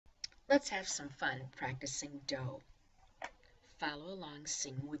Let's have some fun practicing do. Follow along,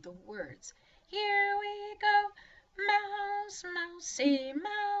 sing with the words. Here we go. Mouse, mousie,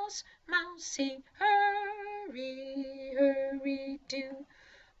 mouse, mousie, hurry, hurry, do.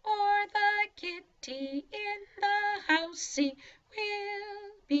 Or the kitty in the housey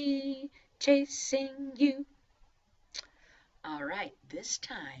will be chasing you. All right, this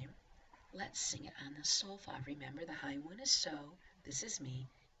time, let's sing it on the sol fa. Remember, the high one is so, this is me,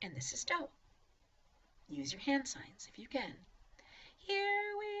 and this is do. Use your hand signs if you can.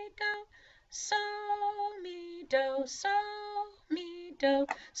 Here we go. So, mi, do, so, mi, do,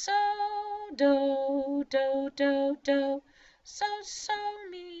 so, do, do, do, do. So,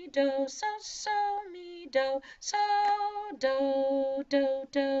 mi, do, so, mi, do, so, do, do,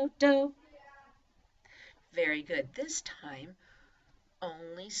 do, do. Very good. This time,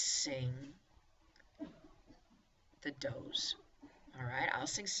 only sing the do's. All right, I'll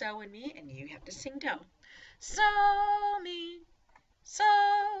sing so and me, and you have to sing do. So, mi, so,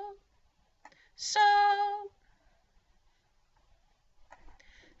 so,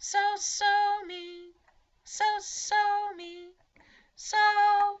 me, so, me, so.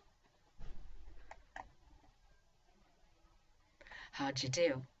 How'd you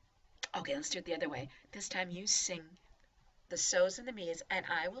do? Okay, let's do it the other way. This time you sing the so's and the me's, and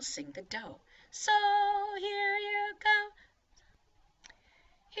I will sing the do. So, here you go.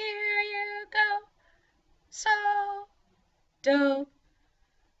 Here you go. So, do,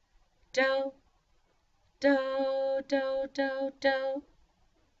 do, do, do, do, do,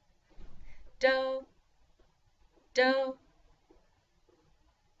 do, do.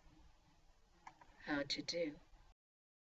 How'd you do?